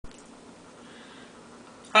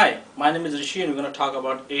Hi, my name is Rishi and we're going to talk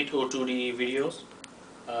about 802D videos.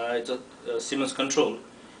 It's a Siemens control,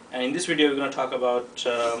 and in this video we're going to talk about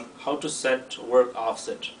how to set work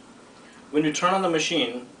offset. When you turn on the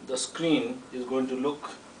machine, the screen is going to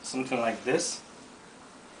look something like this.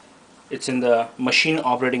 It's in the machine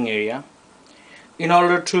operating area. In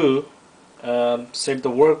order to set the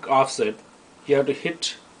work offset, you have to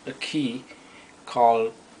hit a key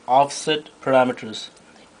called offset parameters.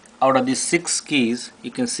 Out of these 6 keys,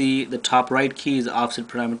 you can see the top right key is the offset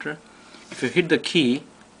parameter. If you hit the key,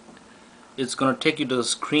 it's going to take you to the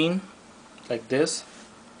screen like this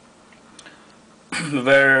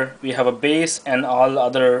where we have a base and all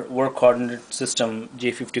other work coordinate system,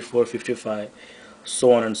 J54, 55,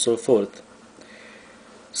 so on and so forth.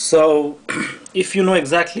 So if you know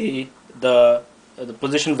exactly the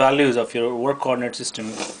position values of your work coordinate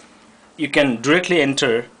system, you can directly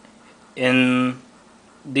enter in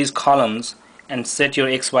these columns and set your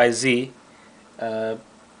XYZ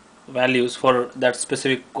values for that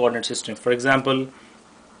specific coordinate system. For example,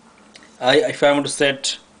 if I want to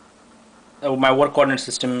set my work coordinate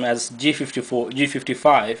system as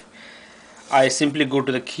G55, I simply go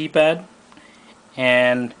to the keypad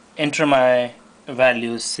and enter my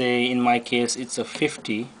values. Say in my case it's a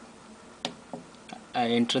 50. I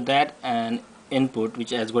enter that and input,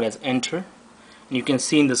 which is as good as enter, and you can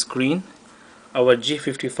see in the screen our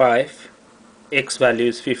G55 X value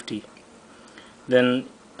is 50. Then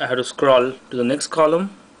I have to scroll to the next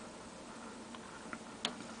column,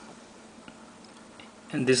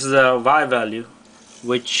 and this is a Y value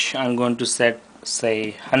which I'm going to set,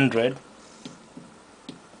 say 100,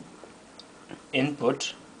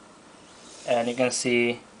 input, and you can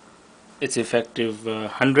see it's effective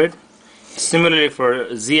 100. Similarly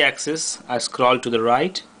for Z axis, I scroll to the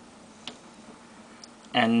right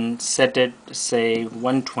and set it, say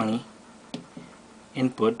 120,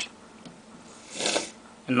 input,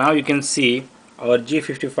 and now you can see our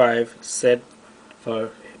G55 set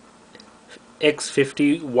for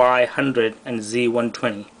X50, Y100 and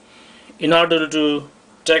Z120. In order to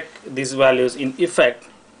check these values in effect,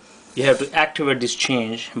 you have to activate this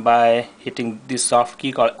change by hitting this soft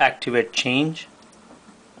key called activate change,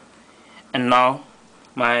 and now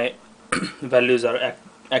my values are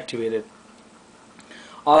activated.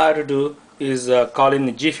 All I have to do is call in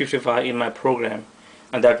the G55 in my program,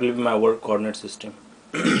 and that will be my work coordinate system.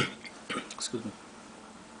 Excuse me.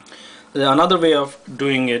 Another way of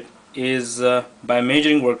doing it is by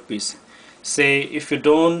measuring workpiece. Say if you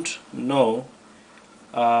don't know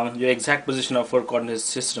your exact position of work coordinate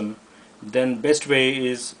system, then best way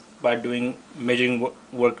is by doing measuring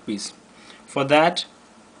workpiece. For that,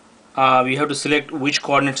 we have to select which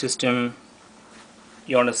coordinate system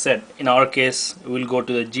you want to set. In our case, we'll go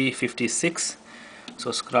to the G56.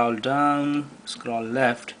 So scroll down, scroll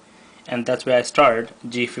left, and that's where I start,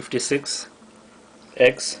 G56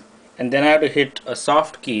 X, and then I have to hit a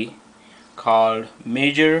soft key called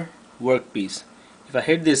measure workpiece. If I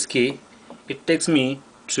hit this key, it takes me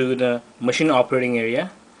to the machine operating area,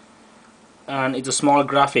 and it's a small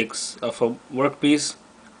graphics of a workpiece,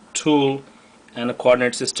 tool, and a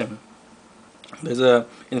coordinate system. There's a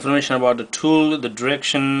information about the tool, the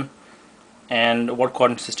direction, and what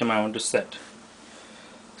coordinate system I want to set.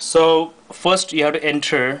 So first you have to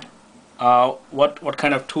enter what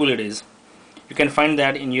kind of tool it is. You can find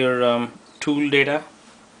that in your tool data,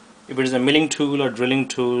 if it is a milling tool or drilling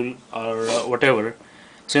tool or whatever.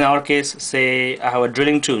 So in our case, say I have a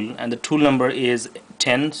drilling tool and the tool number is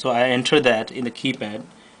 10, so I enter that in the keypad,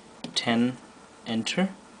 10, enter,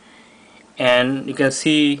 and you can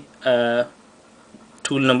see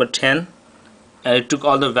tool number 10, and it took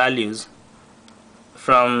all the values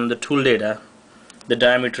from the tool data, the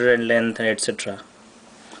diameter and length and etc.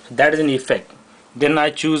 That is in effect. Then I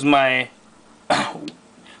choose my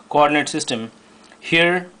coordinate system.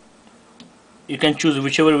 Here you can choose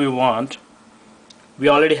whichever we want. We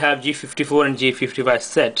already have G54 and G55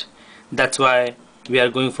 set, that's why we are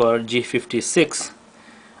going for G56.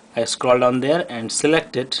 I scroll down there and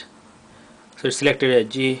select it. So it's selected a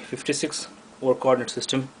G56 work coordinate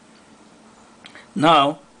system.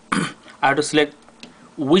 Now I have to select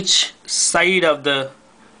which side of the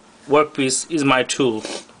workpiece is my tool.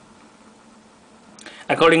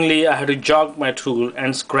 Accordingly, I have to jog my tool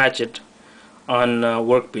and scratch it on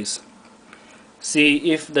workpiece.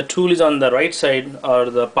 See, if the tool is on the right side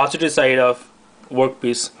or the positive side of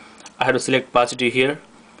workpiece, I have to select positive here.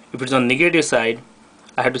 If it's on negative side,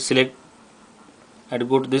 I have to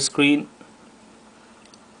go to this screen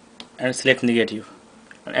and select negative.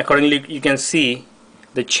 And accordingly, you can see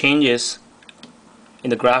the changes in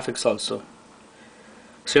the graphics also.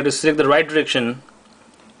 So you have to select the right direction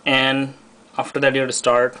and after that you have to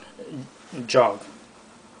start jog.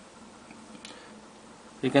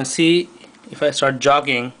 You can see if I start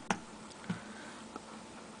jogging,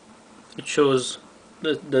 it shows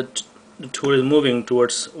the tool is moving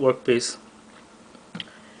towards workpiece,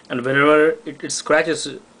 and whenever it scratches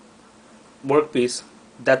workpiece,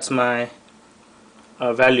 that's my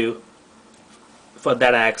value for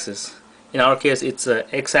that axis. In our case it's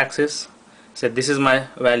x-axis, so this is my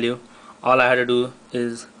value. All I had to do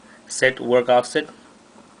is set work offset,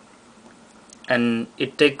 and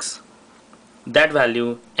it takes that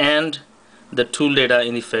value and the tool data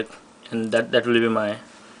in effect, and that will be my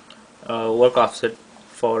work offset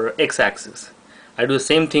for x-axis. I do the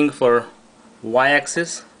same thing for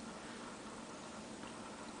y-axis.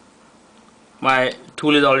 My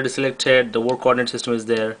tool is already selected, the work coordinate system is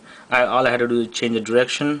there. All I had to do is change the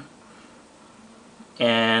direction,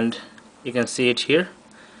 and you can see it here.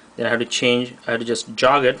 Then I have to just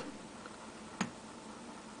jog it,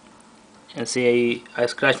 and see I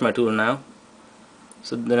scratch my tool now.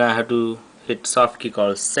 So then I have to hit soft key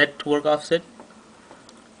called set work offset.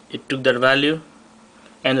 It took that value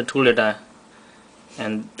and the tool data,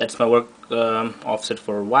 and that's my work offset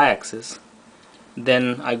for y-axis.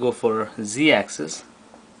 Then I go for z-axis.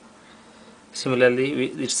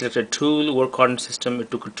 Similarly, it selected tool, work coordinate system,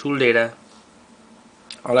 it took a tool data.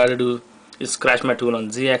 All I have to do is scratch my tool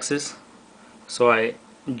on z-axis. So I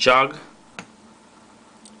jog,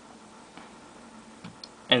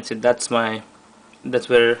 and see that's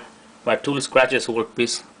where my tool scratches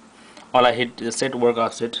workpiece. All I hit is set work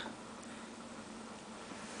offset,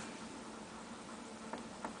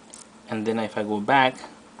 and then if I go back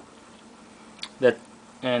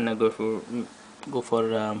and I go for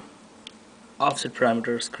offset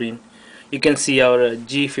parameter screen, you can see our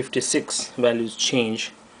G56 values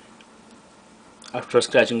change after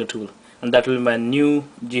scratching the tool, and that will be my new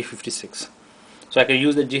G56. So I can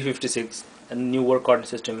use the G56 and new work coordinate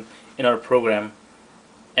system in our program,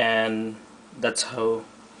 and that's how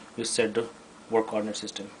you set the work coordinate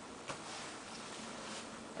system.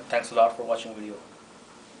 And thanks a lot for watching video.